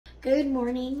Good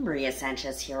morning, Maria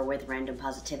Sanchez here with Random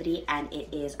Positivity, and it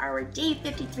is our day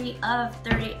 53 of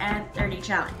 30 and 30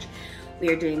 challenge. We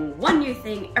are doing one new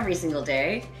thing every single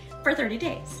day for 30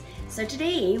 days. So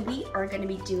today we are going to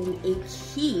be doing a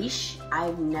quiche.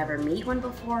 I've never made one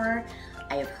before.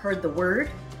 I have heard the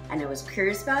word and I was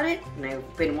curious about it and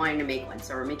I've been wanting to make one.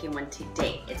 So we're making one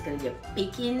today. It's going to be a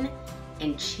bacon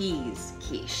and cheese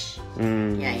quiche.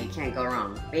 Yeah, you can't go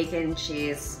wrong. Bacon,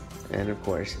 cheese, and of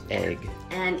course, egg.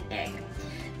 And egg.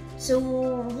 So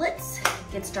let's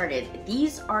get started.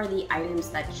 These are the items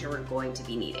that you're going to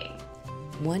be needing.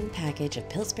 1 package of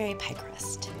Pillsbury pie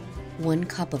crust, 1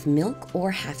 cup of milk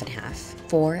or half and half,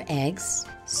 4 eggs,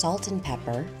 salt and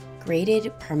pepper,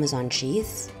 grated Parmesan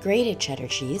cheese, grated cheddar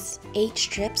cheese, 8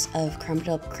 strips of crumbled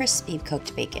up crispy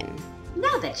cooked bacon.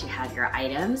 Now that you have your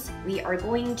items, we are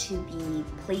going to be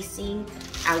placing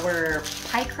our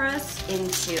pie crust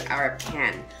into our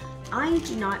pan. I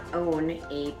do not own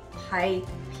a pie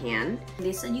pan.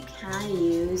 They said you can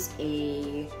use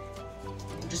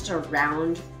just a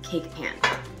round cake pan.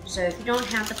 So if you don't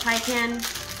have the pie pan,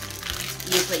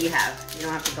 use what you have. You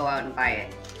don't have to go out and buy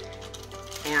it.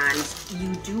 And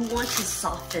you do want to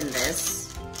soften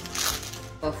this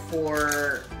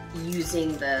before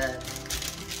using this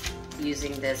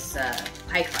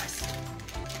pie crust.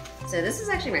 So this is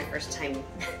actually my first time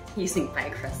using pie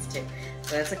crust too.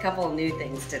 So that's a couple of new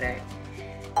things today.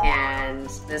 And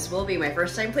this will be my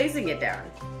first time placing it down.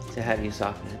 So how do you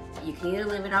soften it? You can either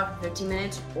leave it out for 15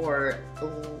 minutes or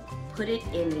put it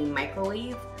in the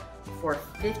microwave for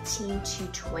 15 to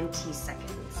 20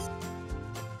 seconds.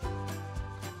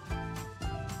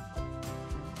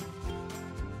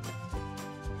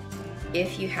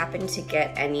 If you happen to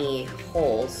get any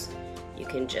holes, you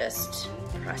can just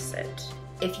press it.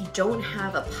 If you don't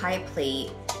have a pie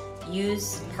plate,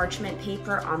 use parchment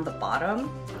paper on the bottom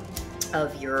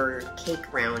of your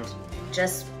cake round.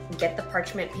 Just get the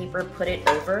parchment paper, put it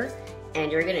over,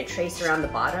 and you're gonna trace around the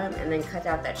bottom and then cut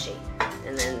out that shape.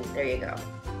 And then there you go.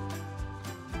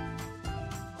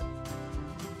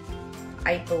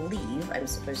 I believe I'm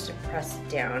supposed to press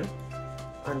down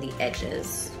on the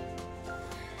edges.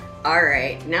 All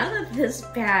right, now that this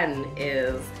pan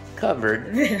is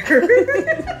covered,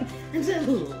 just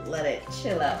let it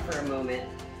chill out for a moment.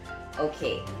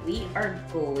 Okay, we are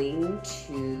going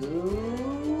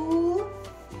to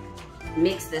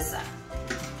mix this up.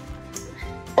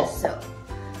 So,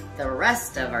 the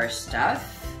rest of our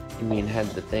stuff. You mean had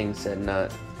the thing said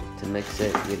not to mix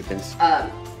it, we'd have been...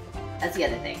 That's the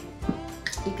other thing.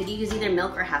 You could use either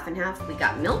milk or half and half. We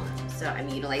got milk, so I'm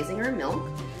utilizing our milk.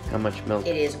 How much milk?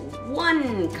 It is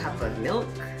 1 cup of milk.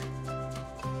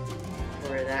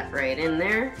 Pour that right in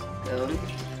there. Boom.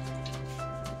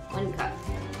 1 cup.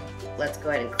 Let's go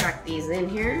ahead and crack these in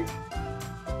here.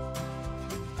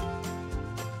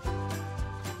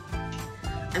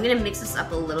 I'm gonna mix this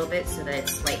up a little bit so that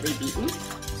it's slightly beaten.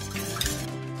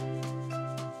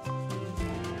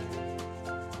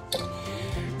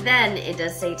 Then it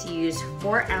does say to use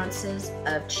 4 ounces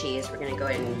of cheese. We're gonna go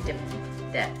ahead and dip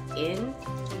that in.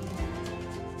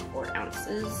 4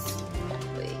 ounces.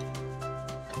 Wait.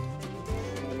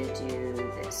 I'm gonna do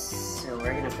this. So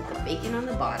we're gonna put the bacon on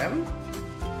the bottom,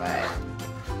 but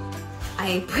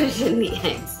I put it in the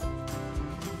eggs.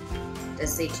 It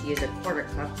does say to use a 1/4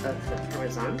 cup of the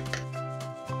Parmesan.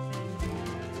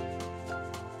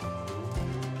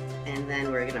 And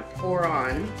then we're gonna pour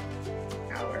on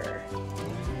our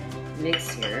mix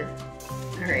here.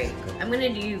 All right, I'm gonna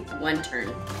do 1 turn.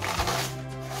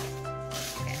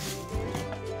 Okay.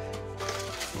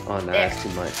 Oh no, that's too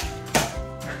much.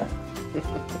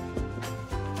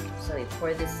 So we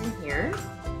pour this in here.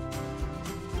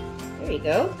 There you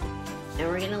go. And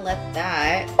we're gonna let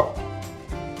that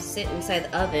sit inside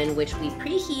the oven, which we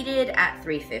preheated at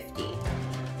 350.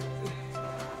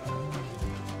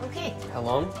 Okay. How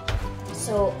long?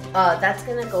 So that's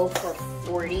gonna go for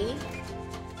 40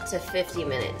 to 50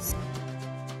 minutes.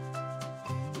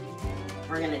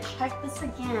 We're gonna check this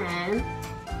again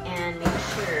and make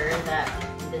sure that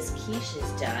this quiche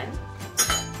is done.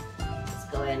 Let's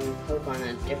go ahead and poke on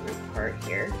a different part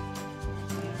here.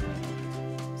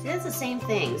 See, that's the same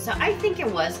thing. So I think it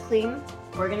was clean.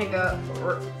 I'm gonna go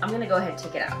ahead and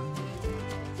take it out.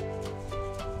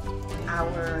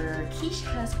 Our quiche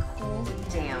has cooled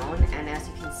down, and as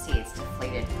you can see, it's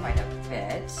deflated quite a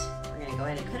bit. We're gonna go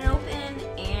ahead and cut it open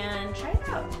and try it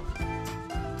out.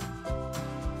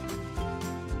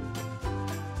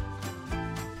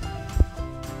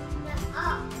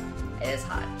 It is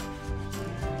hot.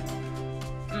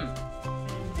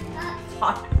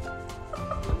 Hot.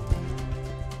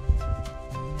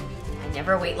 I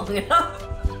never wait long enough.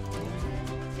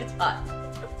 It's hot.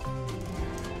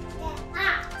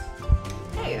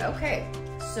 Okay,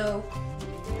 so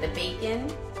the bacon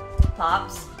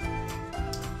pops.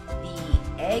 The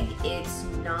egg, it's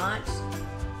not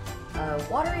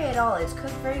watery at all. It's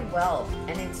cooked very well,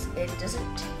 and it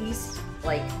doesn't taste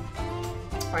like,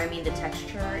 or I mean the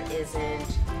texture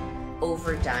isn't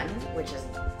overdone, which is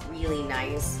really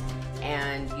nice,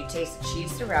 and you taste the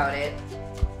cheese throughout it.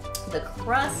 The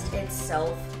crust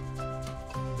itself,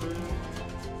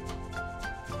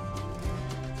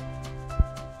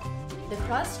 the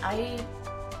crust,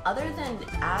 other than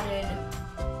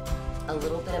a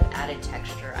little bit of added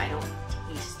texture, I don't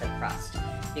taste the crust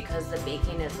because the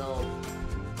bacon is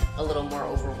a little more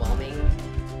overwhelming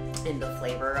in the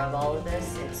flavor of all of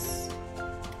this.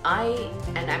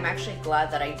 And I'm actually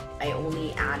glad that I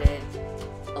only added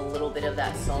a little bit of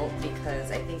that salt,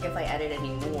 because I think if I added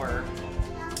any more,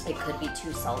 it could be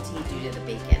too salty due to the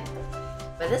bacon.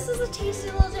 But this is a tasty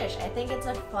little dish. I think it's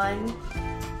a fun,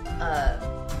 I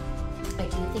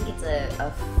do think it's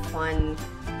a fun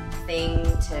thing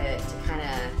to kind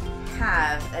of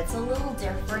have. It's a little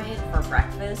different for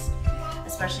breakfast,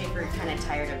 especially if you're kind of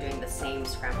tired of doing the same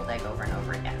scrambled egg over and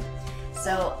over again.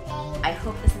 So I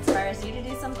hope this inspires you to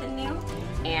do something new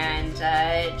and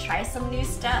try some new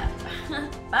stuff.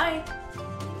 Bye!